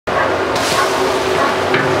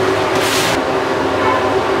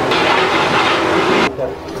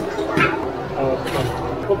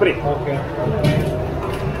ಕೊಬ್ಬರಿ. ಓಕೆ.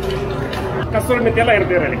 ಕಸ್ತೂರಿ ಮೆಥಿ ಎಲ್ಲ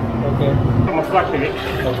ಇರುತ್ತೆ ಇದರಲ್ಲಿ. ಓಕೆ. ಮೊಸರು ಹಾಕ್ತೀವಿ.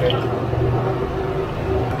 ಓಕೆ.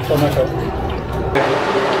 ಟೊಮೆಟೊ.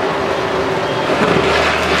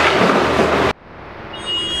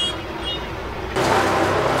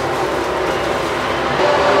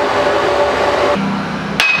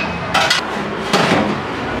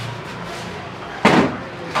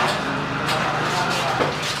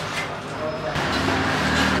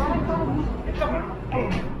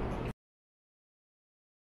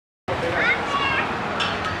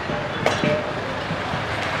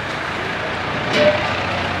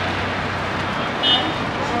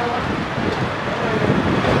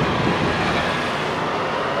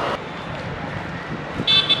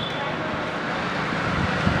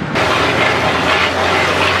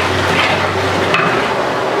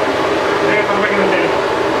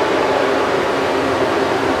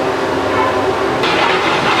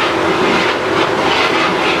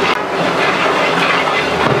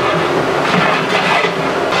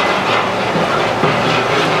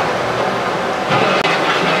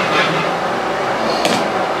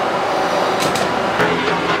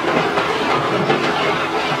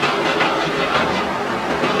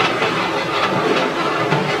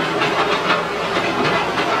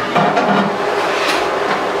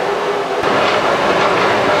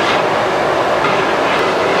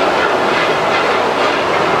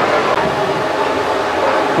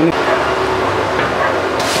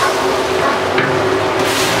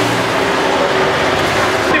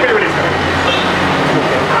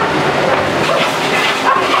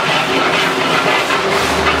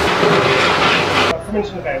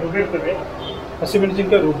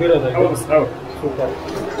 ಹಸಿಮೆಣಸಿನಕಾಯಿ ರುಬ್ಬಿರೋದು. ಹೌದು ಹೌದು. ಸೂಪರ್.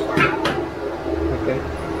 ಓಕೆ.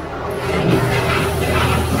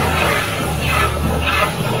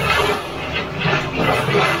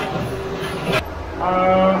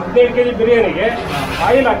 15 kg ಬಿರಿಯಾನಿಗೆ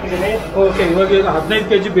ಆಯಿಲ್ ಹಾಕಿದ್ದೀನಿ. ಓಕೆ. ಇವಾಗ 15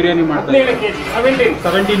 kg ಬಿರಿಯಾನಿ ಮಾಡ್ತಾರೆ.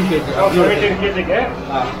 17 kg. 17 kgಗೆ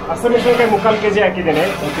ಹಸಿಮೆಣಸಿನಕಾಯಿ 3/4 kg ಹಾಕಿದ್ದೀನಿ.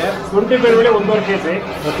 ಓಕೆ. ಶುಂಠಿ ಬೆಳ್ಳುಳ್ಳಿ 1.5 kg.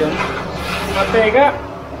 ಓಕೆ. ಮತ್ತೆ ಈಗ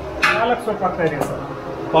ಪಾಲಕ್ ಸೊಪ್ಪು ಹಾಕ್ತಾ ಇದೀನಿ ಸರ್.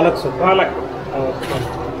 ಪಾಲಕ್ ಸೊಪ್ಪು. ಪಾಲಕ್.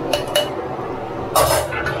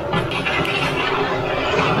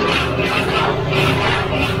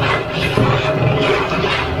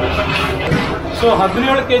 ಸೊ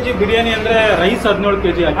 17 kg ಬಿರಿಯಾನಿ ಅಂದ್ರೆ rice 17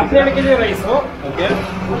 kg. 17 kg rice. Okay.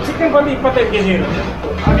 Chicken ಬಂದು 25 kg ಇರುತ್ತೆ.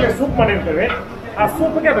 ಹಾಗೆ ಸೂಪ್ ಮಾಡಿರ್ತೇವೆ. ಆ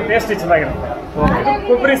ಸೂಪ್ಗೆ ಅದು ಟೇಸ್ಟ್ ಚೆನ್ನಾಗಿರುತ್ತೆ.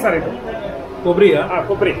 ಕೊಬ್ಬರಿ ಸರ್ ಇದು. ಕೊಬ್ಬರಿಯಾ?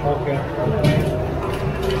 ಕೊಬ್ಬರಿ. ಓಕೆ.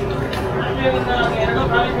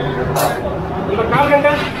 ಈಗ 4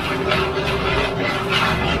 ಗಂಟೆ.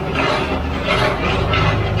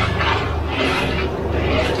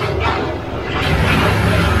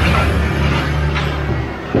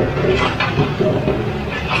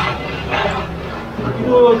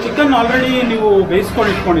 ಇದು ಚಿಕನ್ ಆಲ್ರೆಡಿ ನೀವು ಬೇಯಿಸ್ಕೊಂಡು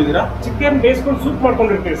ಇಟ್ಕೊಂಡಿದ್ದೀರಾ? ಚಿಕನ್ ಬೇಯಿಸ್ಕೊಂಡು ಸೂಪ್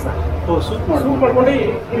ಮಾಡ್ಕೊಂಡಿರ್ತೀವಿ ಸರ್. ಸೂಪ್ ಮಾಡ್ಕೊಂಡು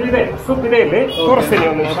ಇಲ್ಲಿದೆ ಸೂಪ್ ಇದೆ, ಇಲ್ಲಿ ತೋರಿಸ್ತೀನಿ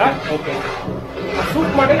ಒಂದು ನಿಮಿಷ. ಓಕೆ.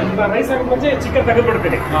 ಸೂಪ್ ಮಾಡಿ ರೈಸ್ ಹಾಕಿ ಮುಂಚೆ ಚಿಕನ್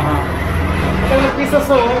ತೆಗೆದುಬಿಡ್ತೀನಿ.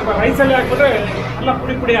 ಪೀಸಸ್ ರೈಸಲ್ಲಿ ಹಾಕ್ಬಿಟ್ರೆ ಎಲ್ಲ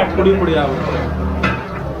ಪುಡಿ ಆಗುತ್ತೆ.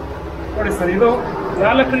 ನೋಡಿ ಸರ್, ಇದು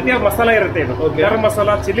 4 ರೀತಿಯ ಮಸಾಲ ಇರುತ್ತೆ. ಇದು ಗರಂ ಮಸಾಲ,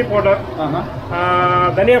 ಚಿಲ್ಲಿ ಪೌಡರ್,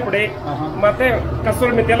 ಧನಿಯಾ ಪುಡಿ ಮತ್ತೆ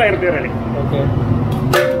ಕಸ್ತೂರಿ ಮೆಥಿ ಎಲ್ಲ ಇರುತ್ತೆ ಇದರಲ್ಲಿ.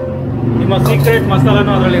 ನಿಮ್ಮ ಸೀಕ್ರೆಟ್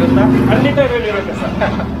ಮಸಾಲಾನು ಅದರಲ್ಲಿ ಇರುತ್ತಾ? ಖಂಡಿತ ಇದರಲ್ಲಿ ಇರುತ್ತೆ ಸರ್.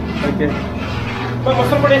 ಓಕೆ.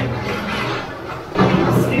 ಮೊಸರು ಪುಡಿ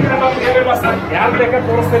ಏನಿಲ್ಲ ಸರ್, ಯಾರು ಬೇಕಾದ್ರೆ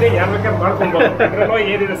ತೋರಿಸ್ತೀನಿ, ಯಾರು ಬೇಕಾದ್ರೆ ಮಾಡ್ಕೊಂಡು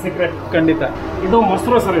ಏನಿದೆ ಸೀಕ್ರೆಟ್. ಖಂಡಿತ. ಇದು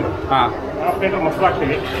ಮೊಸರು ಸರ್. ಇದು ಹಾಂ, 1/2 ಲೀಟರ್ ಮೊಸರು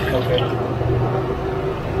ಹಾಕ್ತೀವಿ. ಓಕೆ.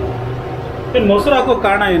 ಮೊಸರು ಹಾಕೋ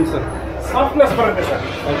ಕಾರಣ ಏನು ಸರ್? ಸಾಫ್ಟ್ನೆಸ್ ಬರುತ್ತೆ ಸರ್.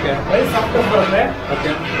 ಓಕೆ. ರೈಸ್ ಸಾಫ್ಟ್ನೆಸ್ ಬರುತ್ತೆ. ಓಕೆ.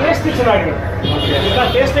 ಟೇಸ್ಟ್ ಚೆನ್ನಾಗಿರುತ್ತೆ. ಓಕೆ. ಇಲ್ಲ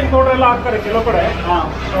ಟೇಸ್ಟಿಂಗ್ ಪೌಡರ್ ಎಲ್ಲ ಹಾಕ್ತಾರೆ ಕೆಲವು ಕಡೆ.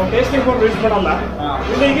 ನಾವು ಟೇಸ್ಟಿಂಗ್ ಪೌಡರ್ ಯೂಸ್ ಮಾಡಲ್ಲ.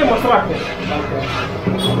 ಇಲ್ಲಿಗೆ ಮೊಸರು ಹಾಕ್ತೀವಿ. ಓಕೆ.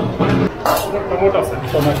 Tomato sir.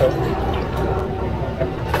 ಟೊಮೆಟೊ.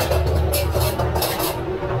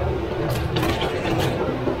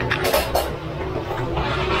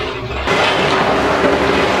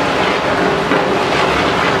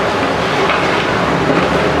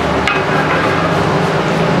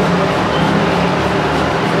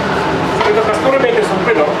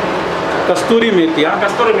 ಕಸ್ತೂರಿ ಮೇಥಿಯಾ?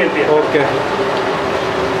 ಕಸ್ತೂರಿ ಮೇಥಿ. ಓಕೆ.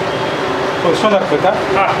 ಎಷ್ಟೊಂದು ಹಾಕ್ಬೇಕಾ?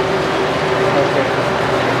 ಹಾಂ. ಓಕೆ.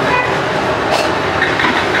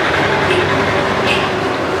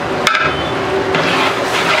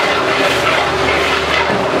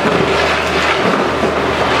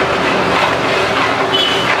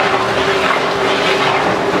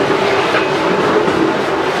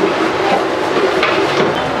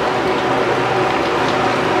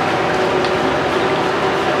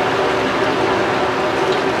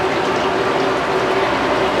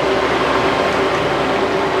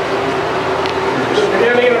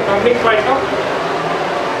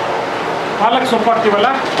 ಪಾಲಕ್ ಸೊಪ್ಪು ಹಾಕ್ತೀವಲ್ಲ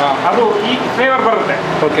ಅದು ಈ ಫ್ಲೇವರ್ ಬರುತ್ತೆ.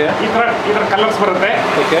 ಓಕೆ. ಈ ಥರ ಕಲರ್ಸ್ ಬರುತ್ತೆ.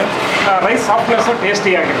 ಓಕೆ. ರೈಸ್ ಸಾಫ್ಟ್ನೆಸ್ಸು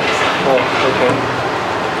ಟೇಸ್ಟಿ ಆಗಿರುತ್ತೆ. ಓಕೆ.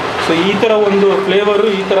 ಸೊ ಈ ಥರ ಒಂದು ಫ್ಲೇವರು,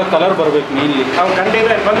 ಈ ಥರ ಕಲರ್ ಬರಬೇಕು ಮೇನ್ಲಿ. ನಾವು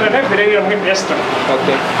ಖಂಡಿತ ಬಂದ್ರೆ ಬಿರಿಯಾನಿ ನಮಗೆ ಟೇಸ್ಟ್.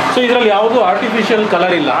 ಓಕೆ. ಸೊ ಇದರಲ್ಲಿ ಯಾವುದು ಆರ್ಟಿಫಿಷಿಯಲ್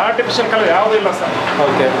ಕಲರ್ ಇಲ್ಲ? ಆರ್ಟಿಫಿಷಿಯಲ್ ಕಲರ್ ಯಾವುದೂ ಇಲ್ಲ ಸರ್.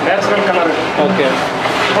 ಓಕೆ. ನ್ಯಾಚುರಲ್ ಕಲರ್ ಇದೆ. ಓಕೆ.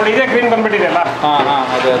 ನೋಡಿ ಇದೇ ಗ್ರೀನ್ ಬಂದ್ಬಿಟ್ಟಿದೆಯಲ್ಲ.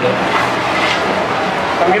 ಅದೇ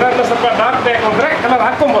ನಮ್ಗೆ ಇದನ್ನು ಸ್ವಲ್ಪ ಡಾರ್ಕ್ ಬೇಕು ಅಂದರೆ ಕಲರ್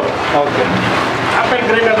ಹಾಕ್ಕೊಬೋದು. ಓಕೆ. ಆಪಲ್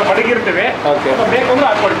ಗ್ರೀನ್ ಅಂತ ಮಡಗಿರ್ತೀವಿ. ಓಕೆ. ಬೇಕು ಅಂದ್ರೆ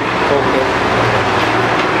ಹಾಕ್ಕೊಳ್ತೀವಿ. ಓಕೆ.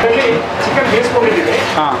 ಇದರಲ್ಲಿ ಚಿಕನ್ ಬೇಯಿಸ್ಕೊಂಡಿದ್ದೀವಿ.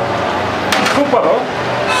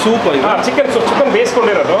 Soup chicken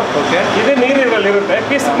ಬೇಯಿಸ್ಕೊಂಡಿರೋದು. ಓಕೆ. ಇದೇ ನೀರು ಇದರಲ್ಲಿ ಇರುತ್ತೆ,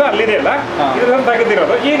 ಪೀಸ್ ಅಲ್ಲಿದೆ ಅಲ್ಲ, ಇದನ್ನು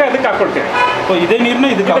ತೆಗೆದಿರೋದು. ಈಗ ಅದಕ್ಕೆ ಹಾಕ್ಕೊಳ್ತೀವಿ. ಇದೇ ನೀರನ್ನ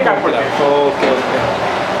ಇದಕ್ಕೆ ಹಾಕ್ಕೊಳ್ತೀವಿ. Okay. Okay.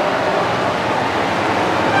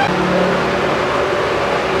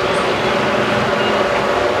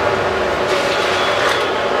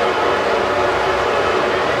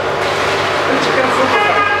 Chicken soup.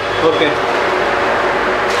 Okay.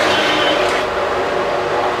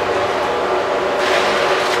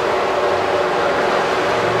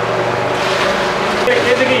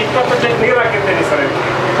 ಕೆಜಿಗೆ 20 ಜಗ್ ನೀರು ಹಾಕಿರ್ತೀನಿ ಸರ್.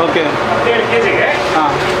 ಓಕೆ. 17 ಕೆಜಿಗೆ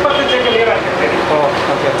 20 ಜಗ್ ನೀರು ಹಾಕಿರ್ತೀನಿ.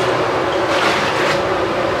 ಓಕೆ.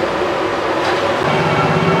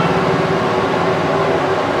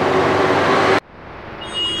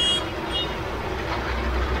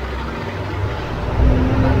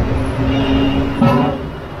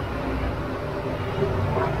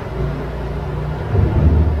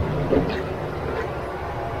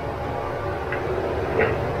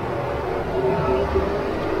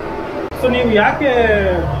 ಸೊ ನೀವು ಯಾಕೆ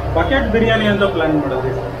ಬಕೆಟ್ ಬಿರಿಯಾನಿ ಅಂತ ಪ್ಲಾನ್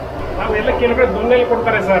ಮಾಡಿದ್ರಿ? ನಾವು ಎಲ್ಲ ಕೇಳಿದ್ರೆ ದೊನ್ನೆಲ್ಲಿ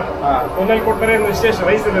ಕೊಡ್ತಾರೆ ಸರ್. ದೊನ್ನೆಲ್ಲಿ ಕೊಡ್ತಾರೆ, ಇಷ್ಟೆಷ್ಟು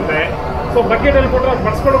ರೈಸ್ ಇರುತ್ತೆ. ಸೊ ಬಕೆಟಲ್ಲಿ ಕೊಟ್ಟರೆ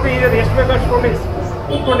ಬಡ್ಸ್ಕೊಳಕ್ಕೆ ಈಗ ಎಷ್ಟು ಬೇಕೋ ಅಷ್ಟು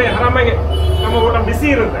ಕೂತ್ಕೊಂಡು ಆರಾಮಾಗಿ ನಮ್ಮ ಊಟ ಬಿಸಿ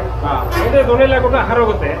ಇರುತ್ತೆ. ಅದೇ ದೊನ್ನೆಲ್ಲ ಕೊಟ್ಟರೆ ಆಹಾರ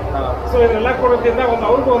ಹೋಗುತ್ತೆ. ಸೊ ಇದನ್ನೆಲ್ಲ ಕೊಡೋದ್ರಿಂದ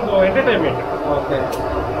ಅವ್ರಿಗೂ ಒಂದು ಎಂಟರ್ಟೈನ್ಮೆಂಟ್. ಓಕೆ.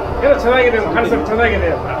 ಏನೋ ಚೆನ್ನಾಗಿದೆ, ಕಾನ್ಸೆಪ್ಟ್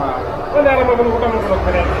ಚೆನ್ನಾಗಿದೆ ಅಂತ ಒಂದು ಆರಾಮಾಗಿ ಬಂದು ಊಟ ಮಾಡ್ಕೊಂಡು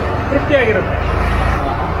ಹೋಗ್ತಾರೆ, ತೃಪ್ತಿಯಾಗಿರುತ್ತೆ.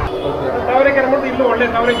 ತಾವರೆಕೆರೆ ಮಾಡೋದು ಇಲ್ಲೂ ಒಳ್ಳೆ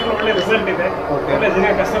ರಿಸಲ್ಟ್ ಇದೆ. ಒಳ್ಳೆ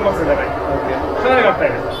ಜನ ಕಸ್ಟಮರ್ಸ್ ಇದ್ದಾರೆ. ಚೆನ್ನಾಗಿ ಆಗ್ತಾ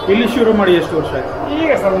ಇದೆ. ಇಲ್ಲಿ ಶುರು ಮಾಡಿ ಎಷ್ಟು ವರ್ಷ ಆಯ್ತು?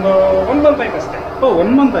 ಈಗ ಸರ್ ಒಂದು 1 ಮಂತ್ ಆಯ್ತು ಅಷ್ಟೇ.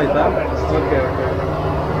 1 ಮಂತ್ ಆಯ್ತಾ? ಓಕೆ.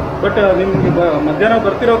 ಬಟ್ ನಿಮ್ಗೆ ಮಧ್ಯಾಹ್ನ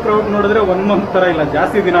ಬರ್ತಿರೋ ಕ್ರೌಡ್ ನೋಡಿದ್ರೆ 1 ಮಂತ್ ಥರ ಇಲ್ಲ,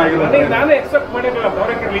 ಜಾಸ್ತಿ ದಿನ ಆಗಿಲ್ಲ. ನಾನೇ ಎಕ್ಸ್ಪೆಕ್ಟ್ ಮಾಡಿರಲಿಲ್ಲ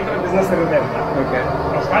ತಾವರೆಕೆರೆ ಈ ಥರ ಬಿಸ್ನೆಸ್ ಇರುತ್ತೆ ಅಂತ. ಓಕೆ.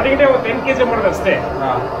 ಸ್ಟಾರ್ಟಿಂಗ್ ಡೇ ಒಂದು 10 kg ಮಾಡೋದು ಅಷ್ಟೇ.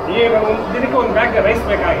 ಈಗ ಒಂದು ದಿನಕ್ಕೆ ಒಂದು ಬ್ಯಾಗ್ ರೈಸ್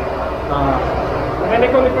ಬೇಕಾಗಿತ್ತು.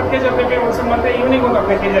 ದಿನಕ್ಕೆ ಒಂದು 20 kg ಹಾಕ್ತೀವಿ, ಮತ್ತೆ ಈವ್ನಿಂಗ್ ಒಂದು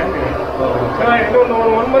 15 kg ಹಾಕ್ತೀವಿ. ಇನ್ನೊಂದು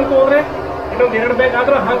 1 ಮಂತ್ ಹೋದ್ರೆ ಇನ್ನೊಂದು 2 ಬ್ಯಾಗ್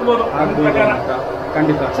ಆದ್ರೂ ಹಾಕ್ಬೋದು.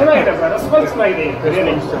 ಖಂಡಿತ ಚೆನ್ನಾಗಿದೆ ಸರ್, ರೆಸ್ಪಾನ್ಸ್ ಚೆನ್ನಾಗಿದೆ.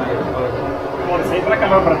 ಬಿರಿಯಾನಿ ಚೆನ್ನಾಗಿದೆ ನೋಡಿ ಸರ್, ಈ ಥರ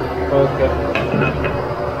ಕಲರ್ ಬರುತ್ತೆ. ಓಕೆ.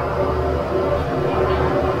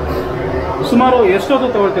 ಸುಮಾರು ಎಷ್ಟೊತ್ತು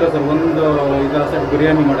ತಗೊಳ್ತೀರಾ ಸರ್ ಒಂದು ಇದರ ಸೆಟ್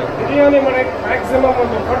ಬಿರಿಯಾನಿ ಮಾಡೋಕ್ಕೆ ಮ್ಯಾಕ್ಸಿಮಮ್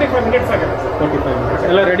ಒಂದು 45 ಮಿನಿಟ್ಸ್ ಆಗುತ್ತೆ ಸರ್. 45 ಮಿನಿಟ್ಸ್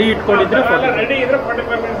ಎಲ್ಲ ರೆಡಿ ಇಟ್ಕೊಂಡಿದ್ರೆ? ರೆಡಿ ಇದ್ರೆ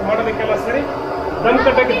 45 ಮಿನಿಟ್ಸ್ ಮಾಡೋದಕ್ಕೆಲ್ಲ ಸರಿ. ದಮ್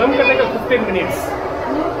ಕಟ್ಟಕ್ಕೆ 15 ಮಿನಿಟ್ಸ್ 15 ಮಿನಿಟ್ಸ್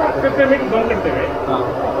ದಮ್ ಕಟ್ತೇವೆ.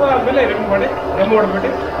 ಆಮೇಲೆ ರಿಮೂವ್ ಮಾಡಿ ದಮ್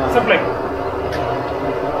ಹೊಡೆದ್ಬಿಟ್ಟು ಸಪ್ಲೈ.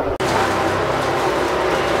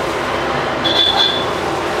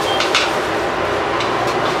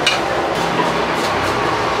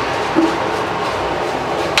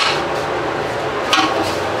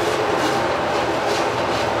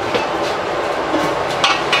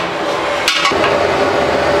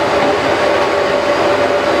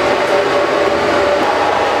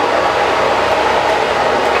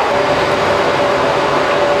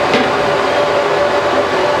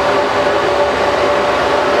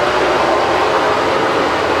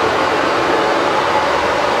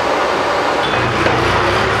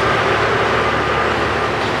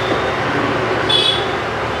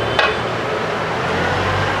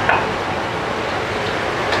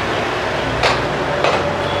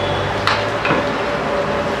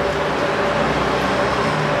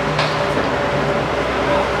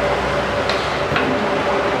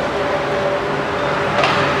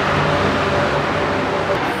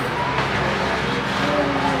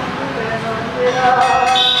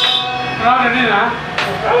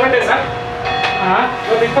 ಆಲ್ರೆಡಿ ಸರ್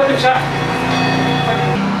ಒಂದು 20 ನಿಮಿಷ.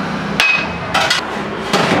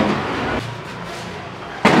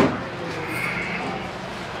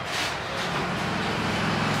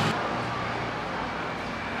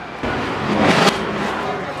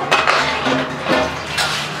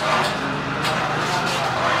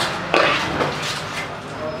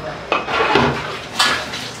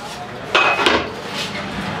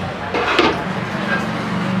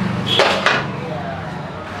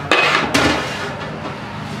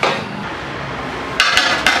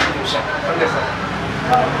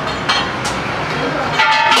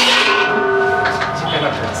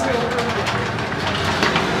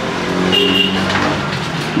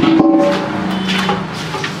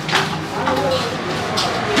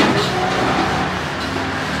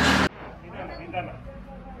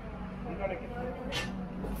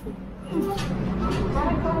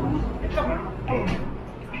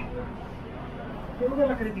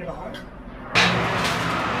 ನಿಮಗೆಲ್ಲ ಕರಿತೀರಾ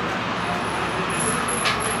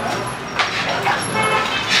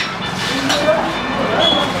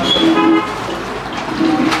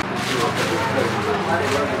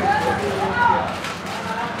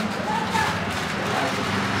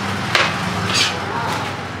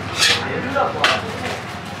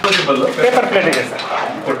ಪೇಪರ್ ಪ್ಲೇಟ್ ಇದೆ ಸರ್,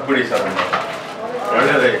 ಕೊಟ್ಬಿಡಿ ಸರ್.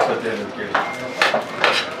 ಒಳ್ಳೆಯದೇ ಕೇಳಿ.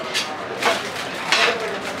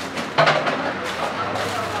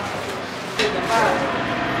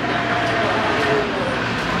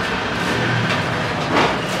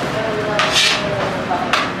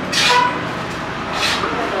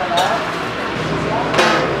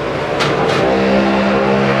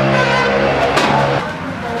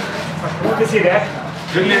 ಬಿಸಿದೆ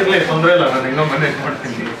ಇರಲಿ ತೊಂದರೆ ಇಲ್ಲ, ನಾನು ಇನ್ನೊಂದು ಮನೆ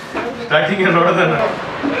ಮಾಡ್ತೀನಿ. ಸ್ಟಾರ್ಟಿಂಗ್ ನೋಡಿದೆ ನಾನು.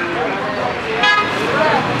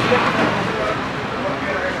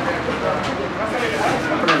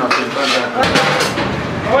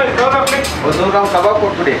 ಒಂದು ನಾವು ಕಬಾಬ್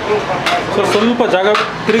ಕೊಟ್ಬಿಡಿ. ಸ್ವಲ್ಪ ಜಾಗ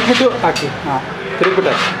ತಿರುಗಿಬಿಟ್ಟು ಹಾಕಿ. ಹಾಂ, ತಿರುಗಿಬಿಟ್ಟು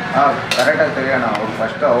ಹಾಕಿ. ಹಾಂ, ಕರೆಕ್ಟಾಗಿ ತೆಗಿಯೋಣ. ಅವ್ರು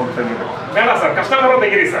ಫಸ್ಟ್ ಅವ್ರು ತೆಗಿಬೇಕು. ಬೇಡ ಸರ್, ಕಸ್ಟಮರ್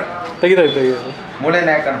ತೆಗೀರಿ ಸರ್. ತೆಗಿದಾಯ್ತು.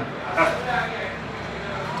 ಮೂಳೆನೇ ಹಾಕೋಣ.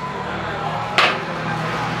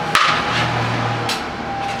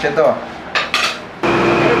 ಚೇತು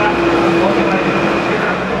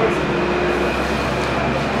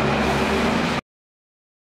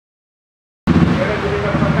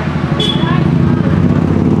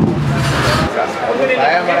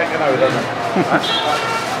ಸಹಾಯ ಮಾಡೋಕ್ಕೆ ನಾವು ಇರೋದು.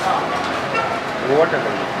 ಓಟ್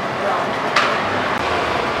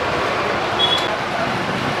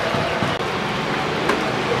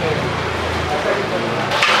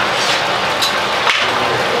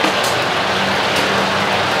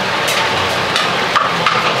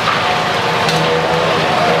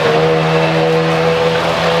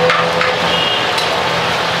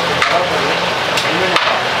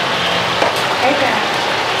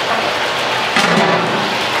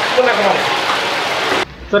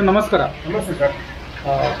ಸರ್ ನಮಸ್ಕಾರ. ನಮಸ್ತೆ ಸರ್.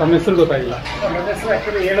 ತಮ್ಮ ಹೆಸರು ಗೊತ್ತಾಗಿಲ್ಲ. ನನ್ನ ಹೆಸರು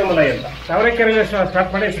ಆ್ಯಕ್ಚುಲಿ ಏಳುಮಲೈ ಅಂತ. ತಾವರೆಕೆರೆಯಲ್ಲಿ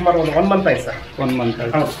ಸ್ಟಾರ್ಟ್ ಮಾಡಿ ಸುಮಾರು ಒಂದು 1 ಮಂತ್ ಆಯ್ತು ಸರ್. 1 ಮಂತ್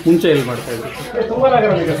ಆಯ್ತು. ಮುಂಚೆ ಎಲ್ಲಿ ಮಾಡ್ತಾ ಇದ್ರಿ?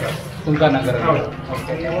 ತುಂಗಾನಗರಲ್ಲಿದೆ ಸರ್. ತುಂಗಾನಗರ. ಹೌದು.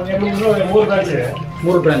 3 ಬ್ರಾಂಚ್ ಇದೆ.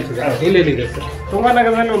 3 ಬ್ರಾಂಚ್ ಇದೆ. ಎಲ್ಲೆಲ್ಲಿದೆ ಸರ್?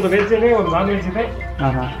 ತುಂಗಾನಗರದಲ್ಲಿ ಒಂದು ವೆಜ್ ಇದೆ, ಒಂದು ನಾನ್ ವೆಜ್ ಇದೆ.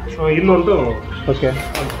 ಹಾಂ. ಸೊ ಇಲ್ಲೊಂದು ಓಕೆ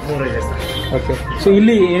 3 ಇದೆ ಸರ್. ಓಕೆ. ಸೊ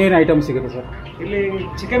ಇಲ್ಲಿ ಏನೇನು ಐಟಮ್ ಸಿಗುತ್ತೆ ಸರ್? ಇಲ್ಲಿ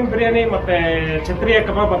ಚಿಕನ್ ಬಿರಿಯಾನಿ ಮತ್ತೆ ಛತ್ರಿಯ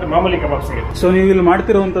ಕಬಾಬ್ ಮತ್ತೆ ಮಾಮೂಲಿ ಕಬಾಬ್ ಸಿಗುತ್ತೆ. ಸೊ ನೀವು ಇಲ್ಲಿ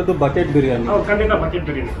ಮಾಡ್ತಿರುವಂಥದ್ದು ಬಕೆಟ್ ಬಿರಿಯಾನಿ? ಹೌದು, ಖಂಡಿತ bucket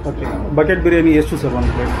biryani. Okay. Bucket biryani ಎಷ್ಟು ಸರ್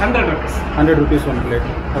ಒಂದು ಪ್ಲೇಟ್? 100 rupees. 100 rupees ಒಂದು ಪ್ಲೇಟ್.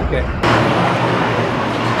 ಓಕೆ.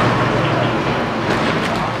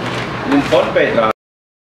 ನಿಮ್ಮ ಫೋನ್ಪೇ ಇಲ್ಲ?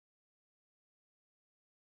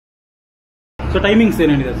 ಸೊ ಟೈಮಿಂಗ್ಸ್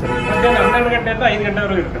ಏನೇನಿದೆ ಸರ್? ಮಧ್ಯಾಹ್ನ 12 ಗಂಟೆಯಿಂದ 5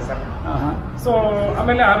 ಗಂಟೆವರೆಗೂ ಇರುತ್ತೆ ಸರ್. ಹಾಂ. ಸೊ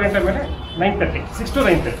ಆಮೇಲೆ 6 ಗಂಟೆ ಮೇಲೆ 9:30, 6 to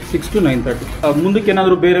 9:30. 6 to 9:30. ಮುಂದಕ್ಕೆ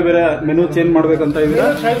ಏನಾದರೂ ಬೇರೆ ಬೇರೆ ಮೆನು ಚೇಂಜ್ ಮಾಡ್ಬೇಕಂತ ಇದ್ದೀರಾ?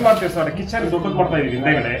 ಟ್ರೈ ಮಾಡ್ತೀವಿ ಸರ್. ಕಿಚನ್ ದೊಡ್ಡದು ಮಾಡ್ತಾ ಇದೀವಿ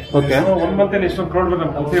ಹಿಂದೆಗಡೆ. ಓಕೆ. 1 ಮಂತ್ ಅಲ್ಲಿ ಇಷ್ಟೊಂದು ಕ್ರೌಡ್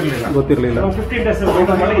ನಮ್ಗೆ ಗೊತ್ತಿರಲಿಲ್ಲ. 15 days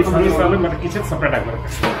ಓಪನ್ ಮಾಡಿ ಈ ಸರ್ವಿಸ್ ಅಲ್ಲಿ ಮತ್ತೆ ಕಿಚನ್ ಸಪರೇಟ್ ಆಗಿ ಬರುತ್ತೆ.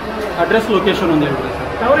 ಅಡ್ರೆಸ್ ಲೊಕೇಶನ್ ಒಂದು ಹೇಳ್ಬಿಡಿ sir.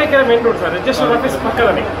 Tavarekere main road sir, register office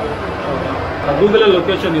ಪಕ್ಕದಲ್ಲಿ. ಗೂಗಲಲ್ಲಿ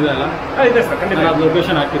ಲೊಕೇಶನ್ ಇದೆ ಅಲ್ಲ? ಇದೆ ಸರ್, ಖಂಡಿತ. ನಾನು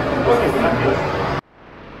ಲೊಕೇಶನ್ ಹಾಕಿರ್ತೀನಿ. Okay sir.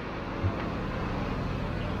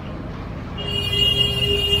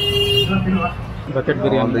 ಬಕೆಟ್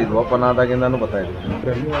ಬಿರಿಯಾನಿ ಇದು ಓಪನ್ ಆದಾಗಿಂದಾನು ಬರ್ತಾಯಿದೆ.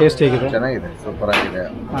 ಟೇಸ್ಟ್ ಹೇಗಿದೆ? ಚೆನ್ನಾಗಿದೆ, ಸೂಪರ್ ಆಗಿದೆ.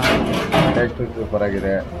 ಟೇಸ್ಟ್ ಸೂಪರ್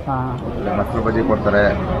ಆಗಿದೆ. ಒಳ್ಳೆ ಮೊಸರು ಬಜ್ಜಿ ಕೊಡ್ತಾರೆ,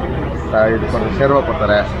 ಇದು ಶೇರ್ವ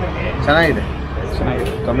ಕೊಡ್ತಾರೆ. ಚೆನ್ನಾಗಿದೆ.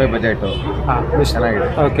 ಕಮ್ಮಿ ಬಜೆಟು. ಚೆನ್ನಾಗಿದೆ.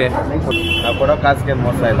 ಓಕೆ. ನಾವು ಕೊಡೋ ಕಾಸಿಗೆ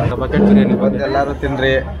ಮೋಸ ಇಲ್ಲ. ಬಕೆಟ್ ಬಿರಿಯಾನಿ ಬಂದು ಎಲ್ಲರೂ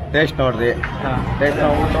ತಿನ್ನಿರಿ, ಟೇಸ್ಟ್ ನೋಡ್ರಿ. ಟೇಸ್ಟ್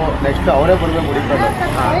ನೋಡ್ಬಿಟ್ಟು ನೆಕ್ಸ್ಟ್ ಅವರೇ ಬರ್ಬೇಕು ಹುಡುಕೊಂಡು.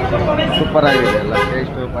 ಸೂಪರ್ ಆಗಿದೆ ಎಲ್ಲ.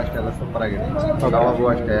 ಟೇಸ್ಟು ಫಸ್ಟ್ ಎಲ್ಲ ಸೂಪರ್ ಆಗಿದೆ. ಕಬಾಬು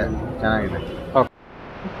ಅಷ್ಟೇ ಚೆನ್ನಾಗಿದೆ.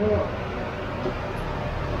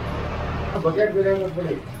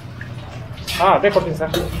 ಹಾಂ, ಅದೇ ಕೊಡ್ತೀನಿ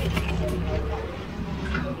ಸರ್.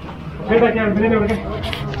 ಬಿರಿಯಾನಿ ಅವ್ರಿಗೆ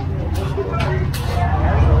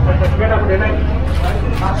ಬೇಡ.